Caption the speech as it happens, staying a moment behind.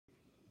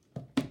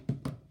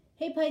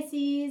Hey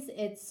Pisces,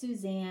 it's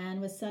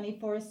Suzanne with Sunny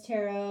Forest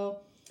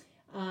Tarot.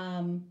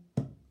 I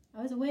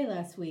was away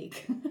last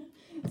week,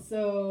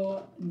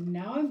 so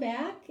now I'm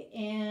back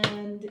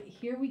and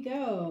here we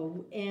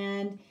go.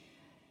 And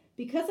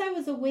because I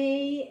was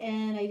away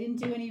and I didn't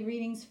do any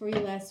readings for you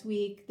last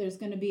week, there's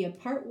going to be a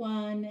part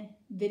 1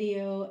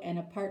 video and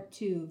a part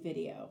 2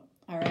 video.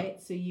 All right,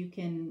 so you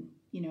can,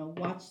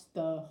 watch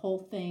the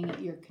whole thing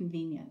at your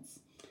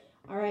convenience.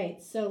 All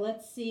right, so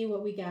let's see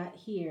what we got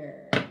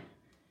here.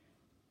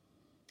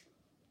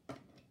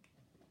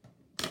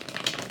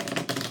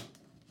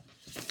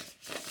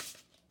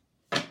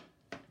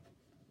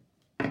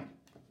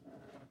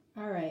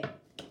 All right,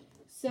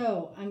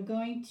 so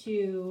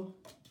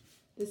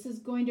this is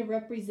going to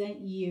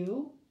represent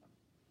you.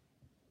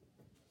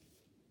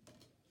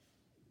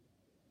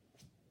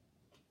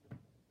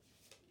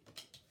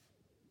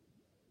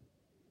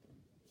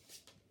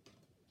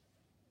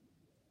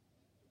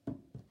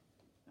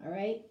 All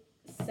right,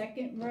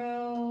 second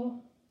row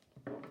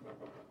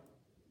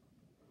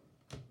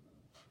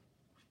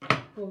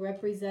will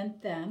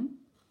represent them.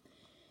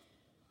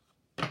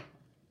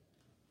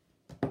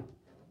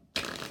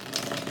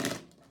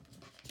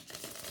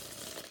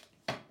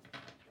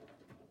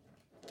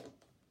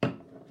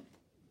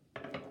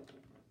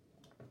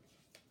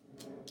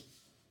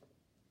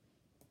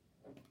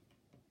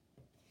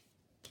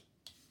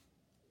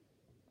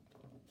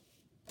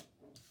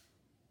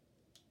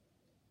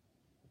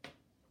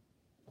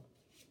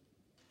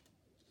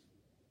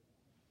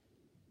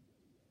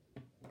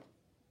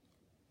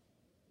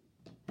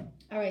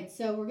 All right,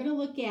 so we're going to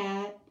look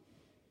at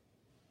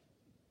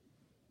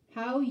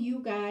how you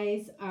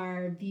guys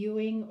are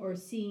viewing or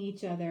seeing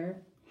each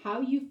other,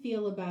 how you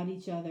feel about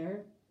each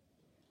other,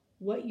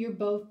 what you're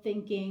both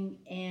thinking,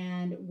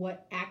 and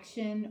what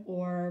action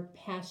or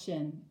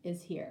passion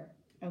is here,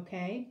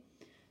 okay?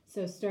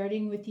 So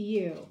starting with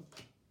you.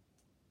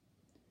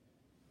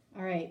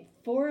 All right,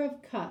 4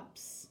 of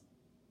Cups.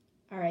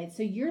 All right,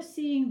 so you're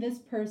seeing this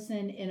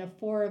person in a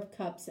 4 of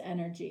Cups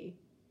energy.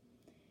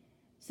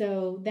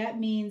 So that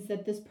means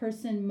that this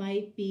person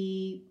might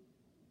be,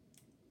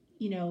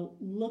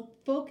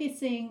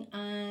 focusing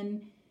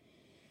on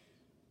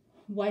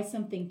why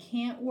something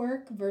can't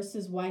work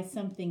versus why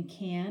something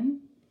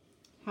can.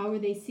 How are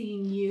they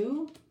seeing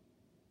you?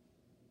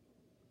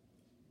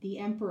 The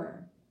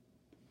Emperor.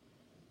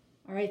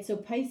 All right, so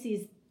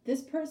Pisces,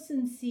 this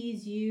person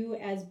sees you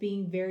as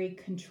being very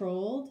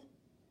controlled,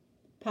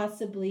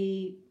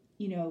 possibly,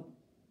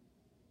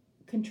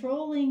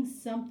 controlling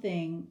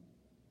something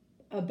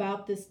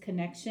about this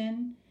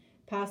connection,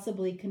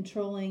 possibly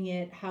controlling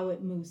it, how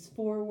it moves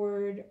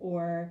forward,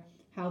 or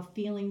how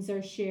feelings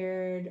are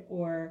shared,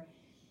 or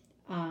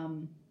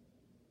but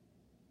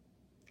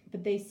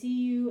they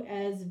see you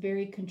as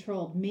very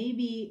controlled.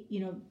 Maybe,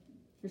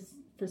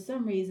 for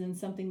some reason,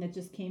 something that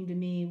just came to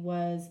me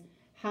was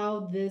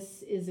how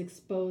this is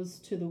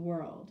exposed to the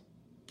world,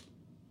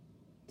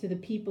 to the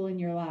people in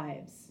your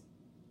lives.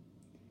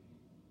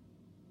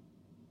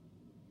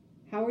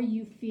 How are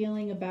you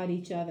feeling about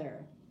each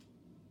other?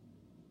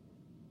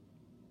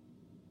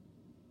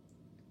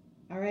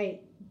 All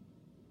right,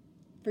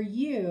 for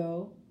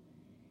you,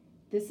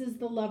 this is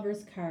the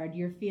Lover's card.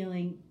 You're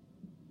feeling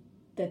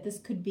that this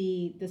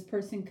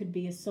person could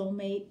be a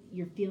soulmate.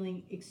 You're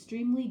feeling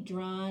extremely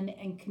drawn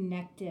and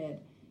connected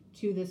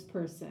to this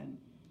person.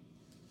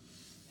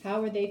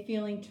 How are they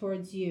feeling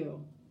towards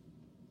you?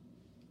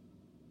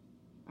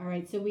 All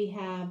right, so we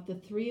have the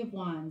 3 of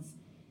Wands.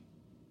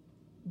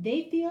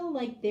 They feel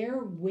like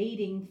they're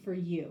waiting for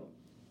you.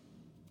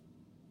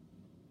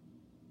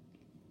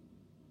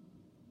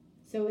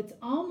 So it's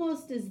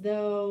almost as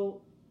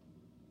though,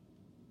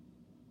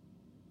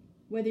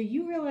 whether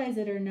you realize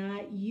it or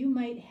not, you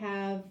might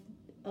have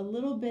a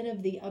little bit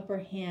of the upper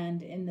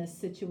hand in this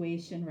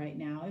situation right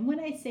now. And when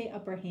I say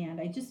upper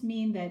hand, I just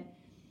mean that,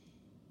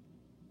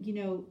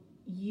 you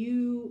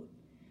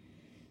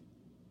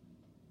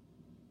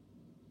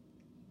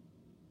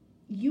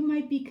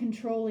might be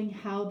controlling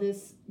how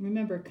this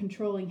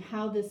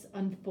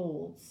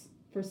unfolds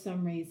for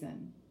some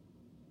reason.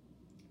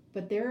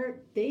 But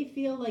they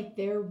feel like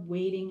they're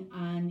waiting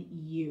on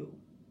you.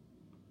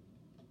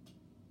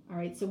 All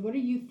right, so what are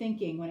you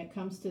thinking when it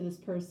comes to this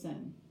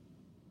person?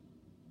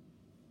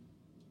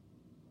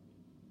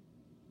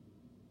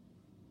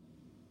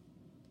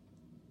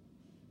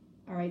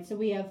 All right, so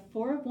we have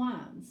 4 of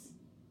Wands.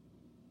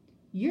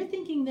 You're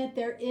thinking that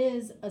there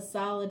is a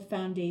solid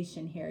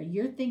foundation here.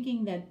 You're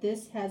thinking that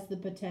this has the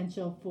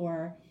potential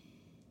for,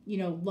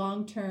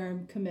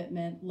 long-term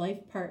commitment,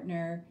 life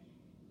partner,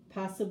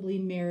 possibly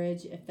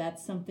marriage, if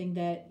that's something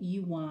that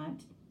you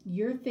want.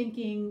 You're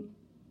thinking,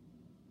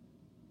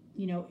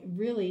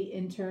 really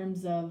in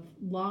terms of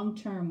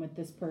long-term with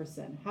this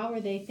person. How are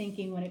they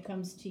thinking when it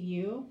comes to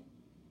you?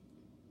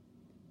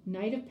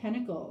 Knight of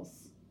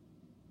Pentacles.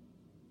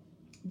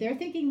 They're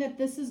thinking that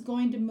this is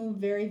going to move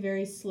very,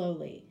 very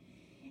slowly.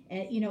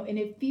 And, and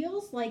it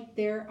feels like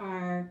there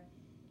are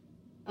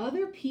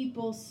other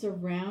people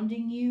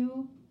surrounding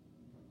you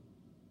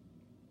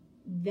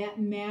that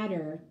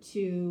matter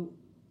to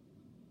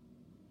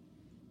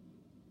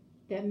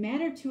that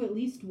matter to at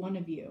least one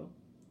of you.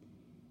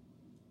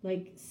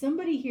 Like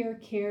somebody here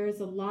cares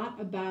a lot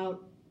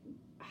about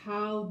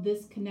how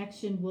this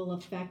connection will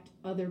affect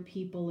other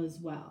people as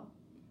well.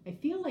 I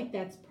feel like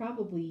that's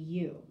probably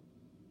you.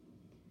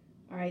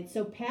 All right,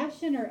 so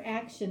passion or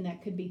action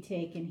that could be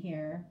taken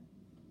here.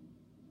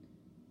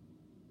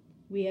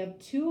 We have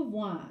 2 of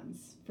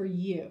Wands for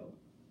you.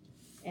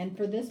 And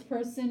for this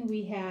person,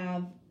 we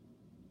have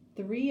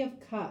 3 of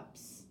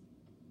Cups.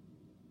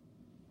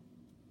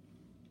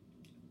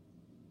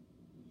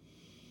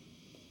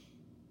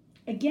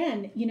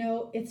 Again, you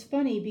know, it's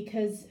funny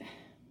because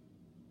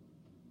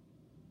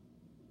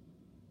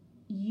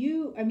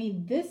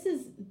this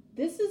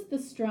is the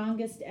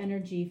strongest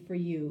energy for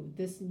you,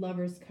 this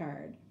Lover's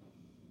card.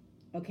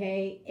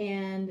 Okay?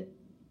 And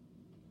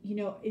you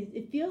know,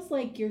 it feels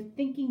like you're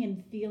thinking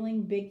and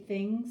feeling big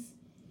things,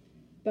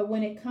 but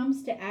when it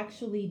comes to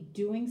actually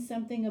doing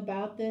something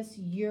about this,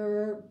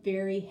 you're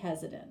very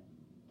hesitant.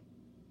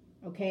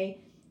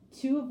 Okay?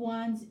 2 of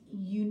Wands,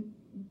 you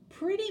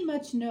pretty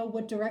much know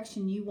what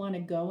direction you want to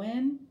go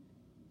in,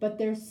 but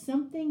there's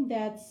something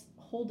that's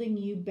holding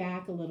you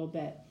back a little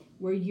bit,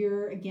 where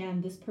you're,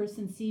 again, this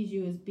person sees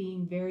you as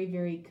being very,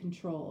 very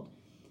controlled.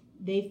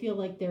 They feel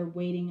like they're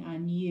waiting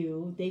on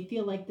you. They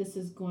feel like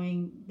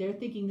they're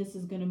thinking this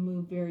is going to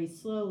move very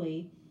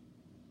slowly.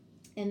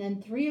 And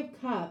then 3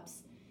 of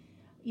Cups,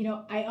 you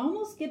know, I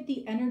almost get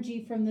the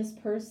energy from this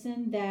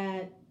person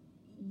that,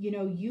 you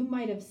know, you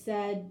might have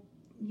said,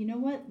 you know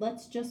what,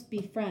 let's just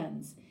be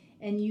friends.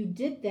 And you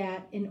did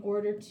that in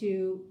order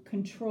to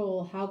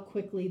control how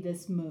quickly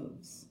this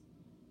moves.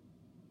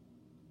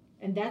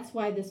 And that's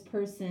why this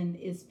person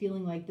is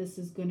feeling like this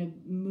is going to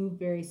move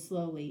very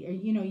slowly. Or,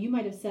 you know, you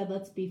might have said,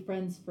 let's be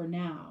friends for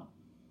now.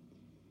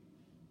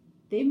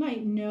 They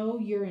might know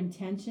your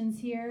intentions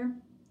here,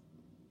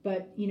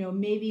 but, you know,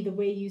 maybe the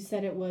way you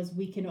said it was,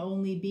 we can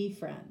only be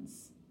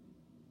friends.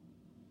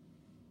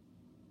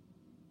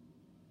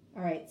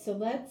 All right, so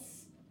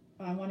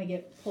I want to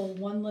pull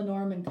 1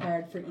 Lenormand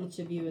card for each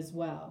of you as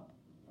well.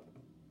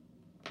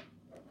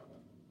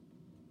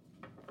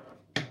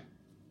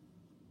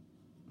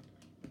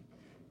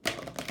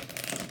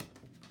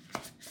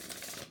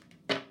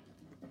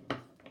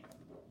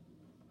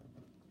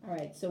 All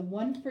right, so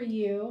 1 for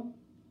you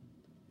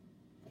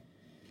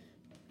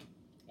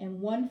and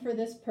 1 for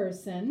this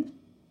person.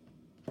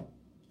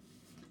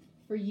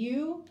 For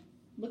you,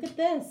 look at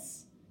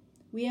this.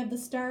 We have the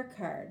Star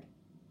card.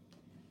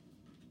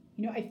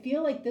 You know, I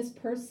feel like this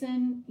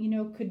person, you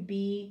know, could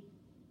be,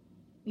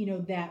 you know,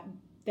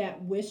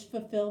 that wish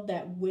fulfilled,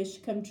 that wish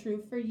come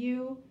true for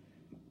you.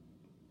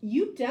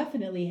 You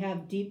definitely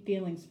have deep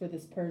feelings for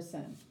this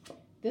person.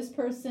 This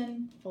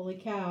person, holy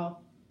cow,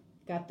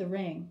 got the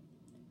ring.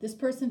 This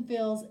person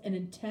feels an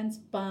intense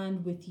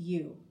bond with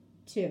you,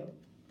 too.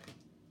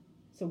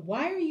 So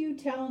why are you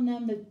telling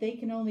them that they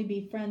can only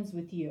be friends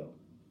with you?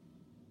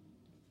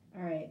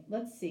 All right,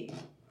 let's see.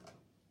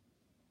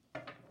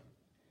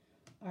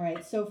 All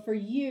right, so for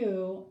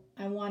you,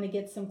 I want to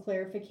get some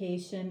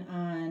clarification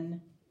on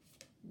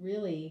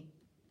really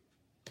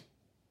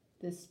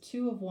this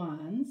 2 of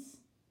Wands.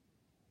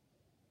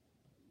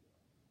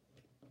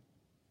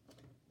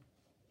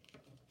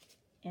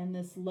 And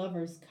this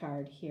Lover's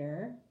card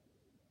here.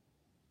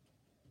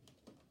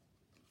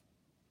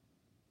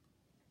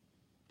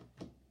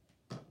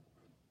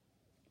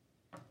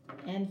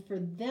 And for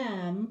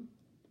them,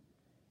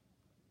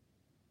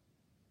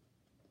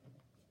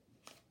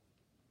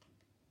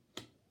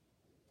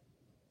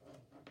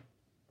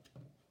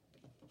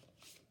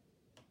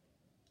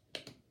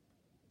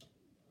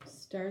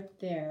 start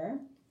there.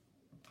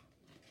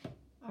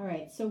 All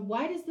right, so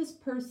why does this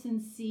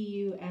person see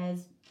you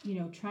as, you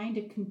know, trying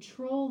to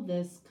control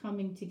this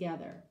coming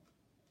together?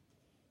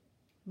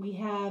 We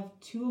have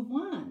 2 of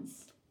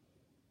Wands.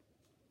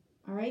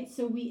 All right,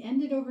 so we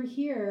ended over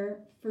here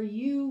for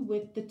you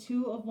with the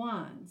 2 of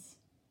Wands.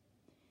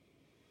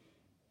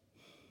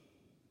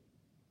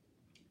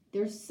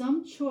 There's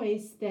some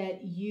choice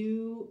that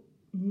you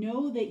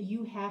know that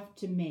you have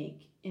to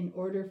make in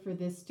order for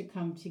this to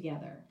come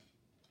together.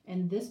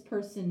 And this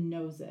person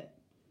knows it.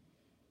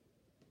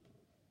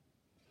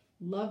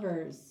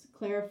 Lovers,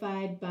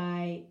 clarified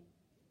by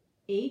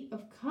 8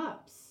 of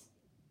Cups.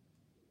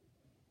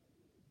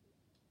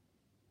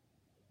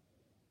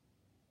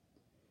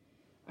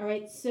 All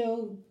right,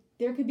 so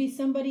there could be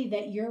somebody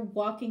that you're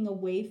walking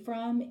away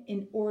from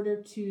in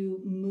order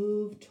to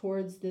move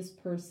towards this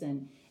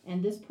person.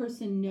 And this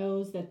person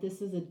knows that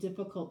this is a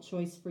difficult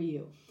choice for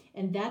you.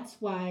 And that's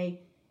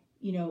why,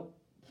 you know,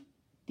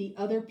 the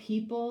other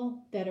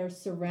people that are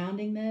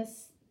surrounding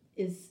this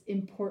is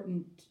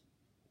important,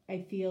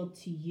 I feel,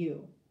 to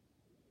you.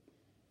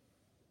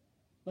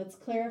 Let's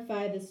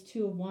clarify this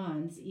 2 of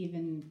Wands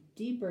even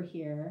deeper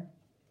here.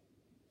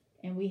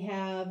 And we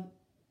have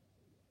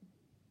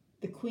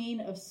the Queen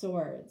of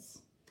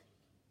Swords.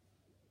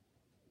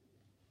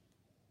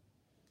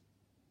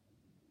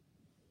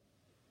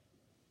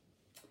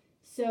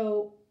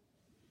 So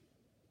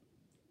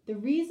the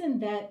reason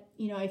that,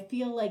 you know, I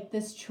feel like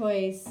this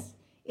choice,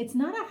 it's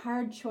not a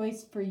hard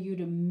choice for you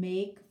to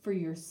make for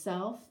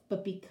yourself,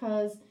 but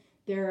because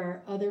there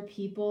are other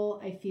people,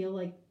 I feel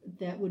like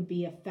that would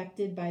be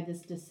affected by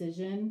this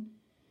decision.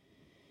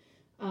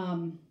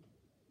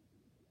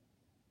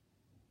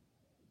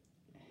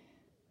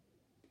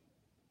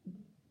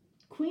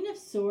 Queen of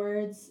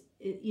Swords,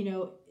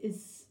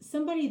 is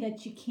somebody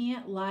that you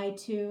can't lie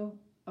to,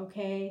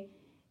 okay?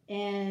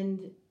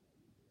 And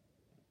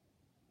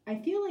I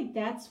feel like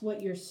that's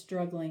what you're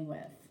struggling with.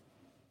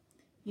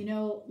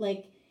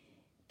 Like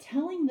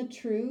telling the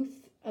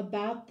truth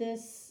about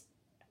this,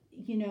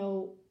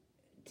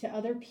 to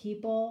other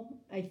people,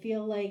 I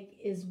feel like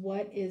is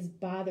what is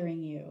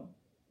bothering you.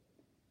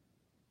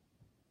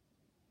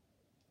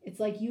 It's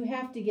like you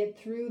have to get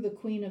through the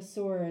Queen of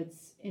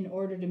Swords in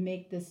order to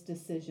make this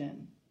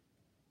decision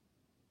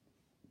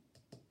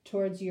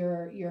towards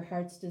your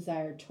heart's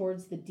desire,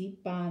 towards the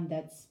deep bond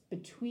that's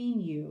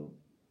between you.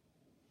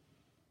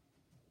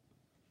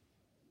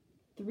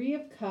 3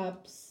 of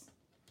Cups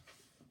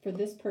for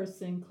this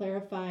person,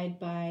 clarified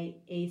by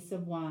Ace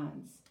of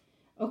Wands.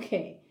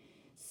 Okay,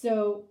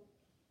 so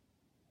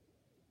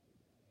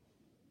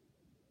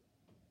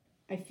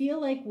I feel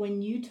like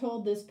when you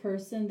told this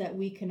person that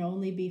we can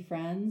only be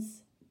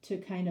friends to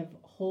kind of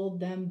hold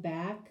them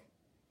back,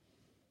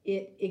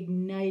 it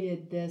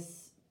ignited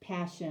this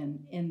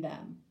passion in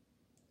them,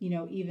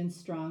 even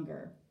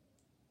stronger.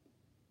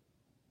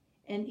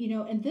 And,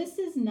 and this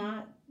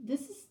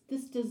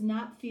does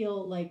not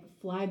feel like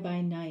fly by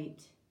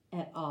night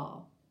at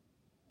all.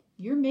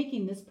 You're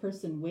making this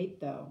person wait,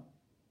 though.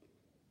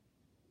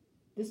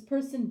 This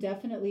person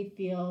definitely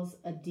feels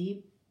a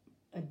deep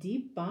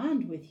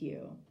bond with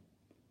you.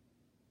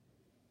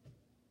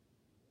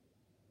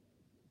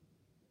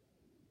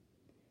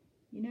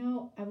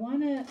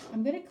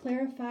 I'm going to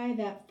clarify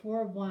that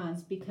 4 of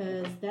Wands,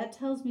 because that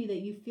tells me that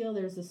you feel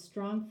there's a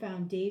strong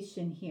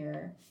foundation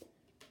here.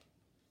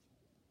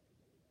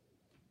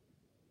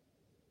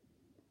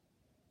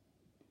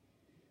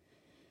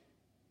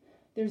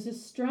 There's a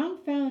strong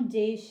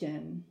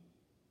foundation.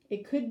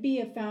 It could be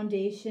a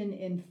foundation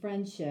in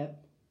friendship.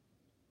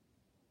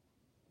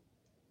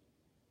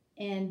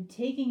 And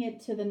taking it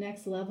to the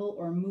next level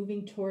or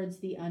moving towards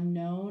the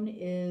unknown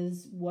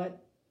is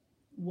what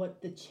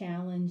the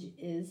challenge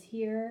is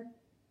here,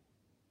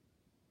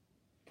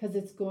 because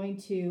it's going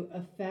to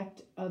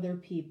affect other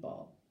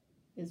people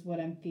is what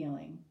I'm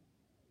feeling.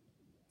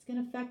 It's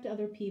going to affect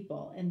other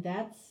people, and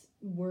that's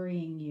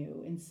worrying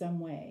you in some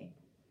way.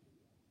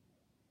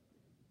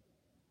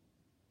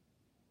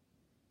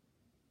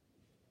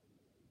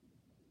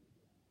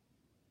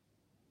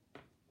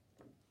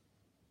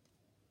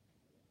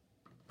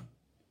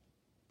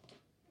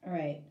 All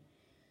right.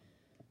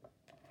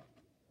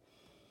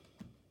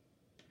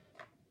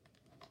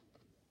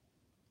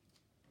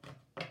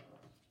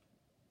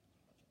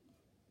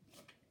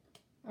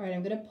 All right,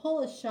 I'm going to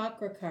pull a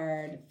chakra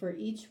card for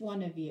each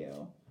one of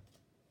you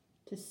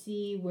to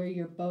see where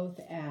you're both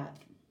at.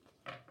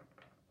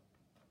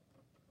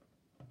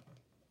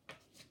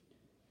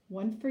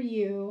 One for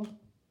you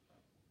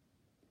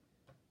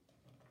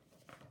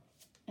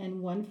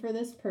and one for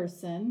this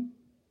person.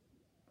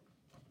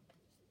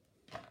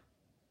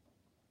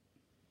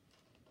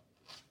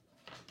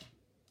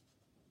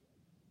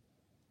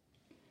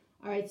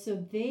 All right, so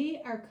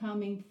they are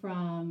coming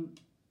from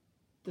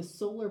the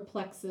solar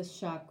plexus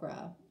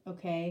chakra,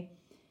 okay?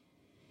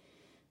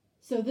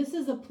 So this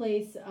is a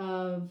place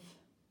of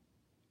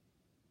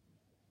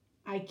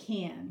I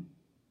can.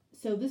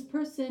 So this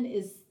person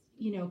is,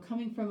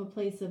 coming from a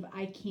place of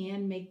I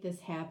can make this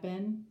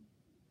happen.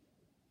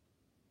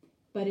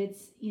 But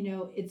it's,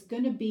 it's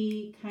going to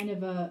be kind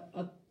of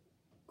a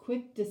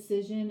quick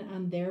decision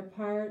on their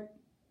part.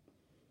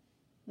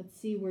 Let's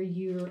see where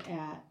you're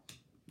at.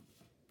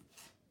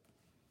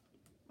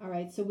 All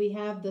right, so we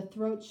have the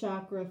throat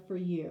chakra for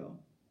you.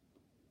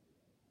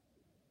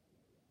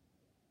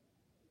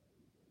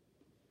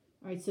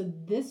 All right, so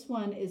this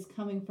one is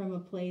coming from a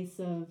place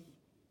of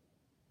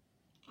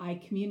I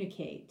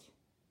communicate.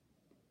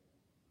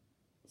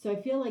 So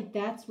I feel like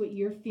that's what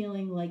you're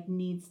feeling like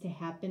needs to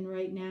happen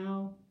right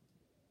now,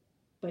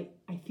 but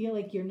I feel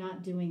like you're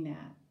not doing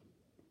that.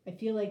 I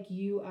feel like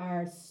you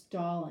are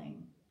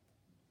stalling.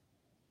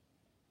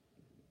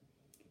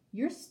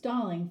 You're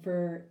stalling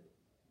for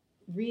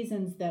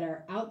reasons that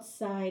are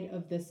outside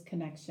of this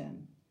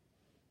connection.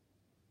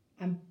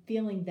 I'm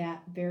feeling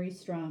that very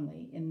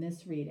strongly in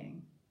this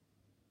reading.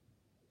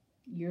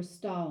 You're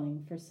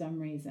stalling for some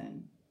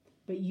reason,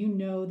 but you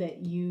know that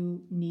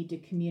you need to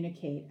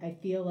communicate. I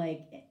feel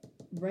like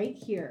right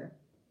here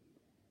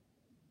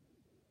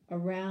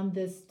around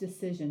this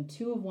decision,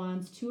 2 of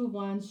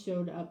Wands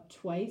showed up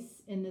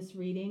twice in this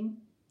reading.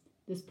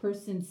 This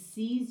person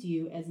sees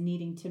you as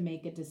needing to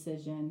make a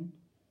decision,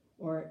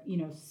 or,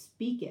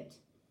 speak it.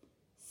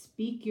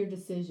 Speak your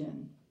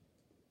decision.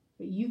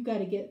 But you've got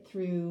to get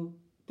through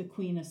the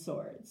Queen of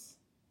Swords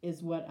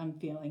is what I'm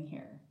feeling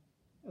here.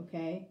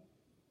 Okay?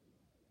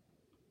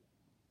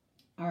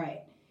 All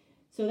right.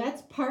 So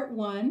that's part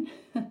 1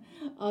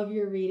 of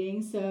your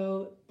reading.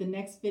 So the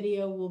next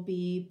video will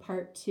be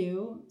part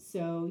 2.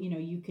 So,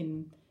 you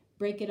can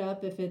break it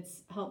up if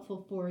it's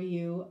helpful for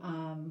you.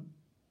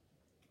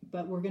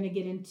 But we're going to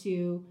get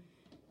into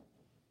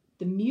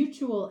the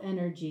mutual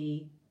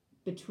energy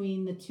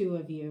between the two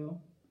of you.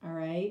 All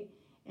right.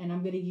 And I'm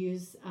going to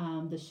use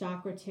the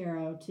Chakra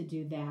Tarot to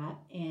do that.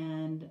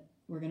 And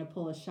we're going to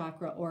pull a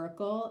Chakra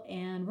Oracle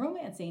and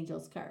Romance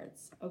Angels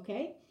cards.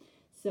 Okay.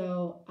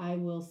 So I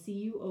will see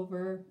you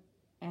over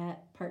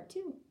at part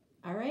 2.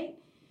 All right.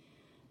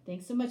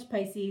 Thanks so much,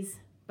 Pisces.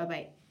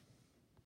 Bye-bye.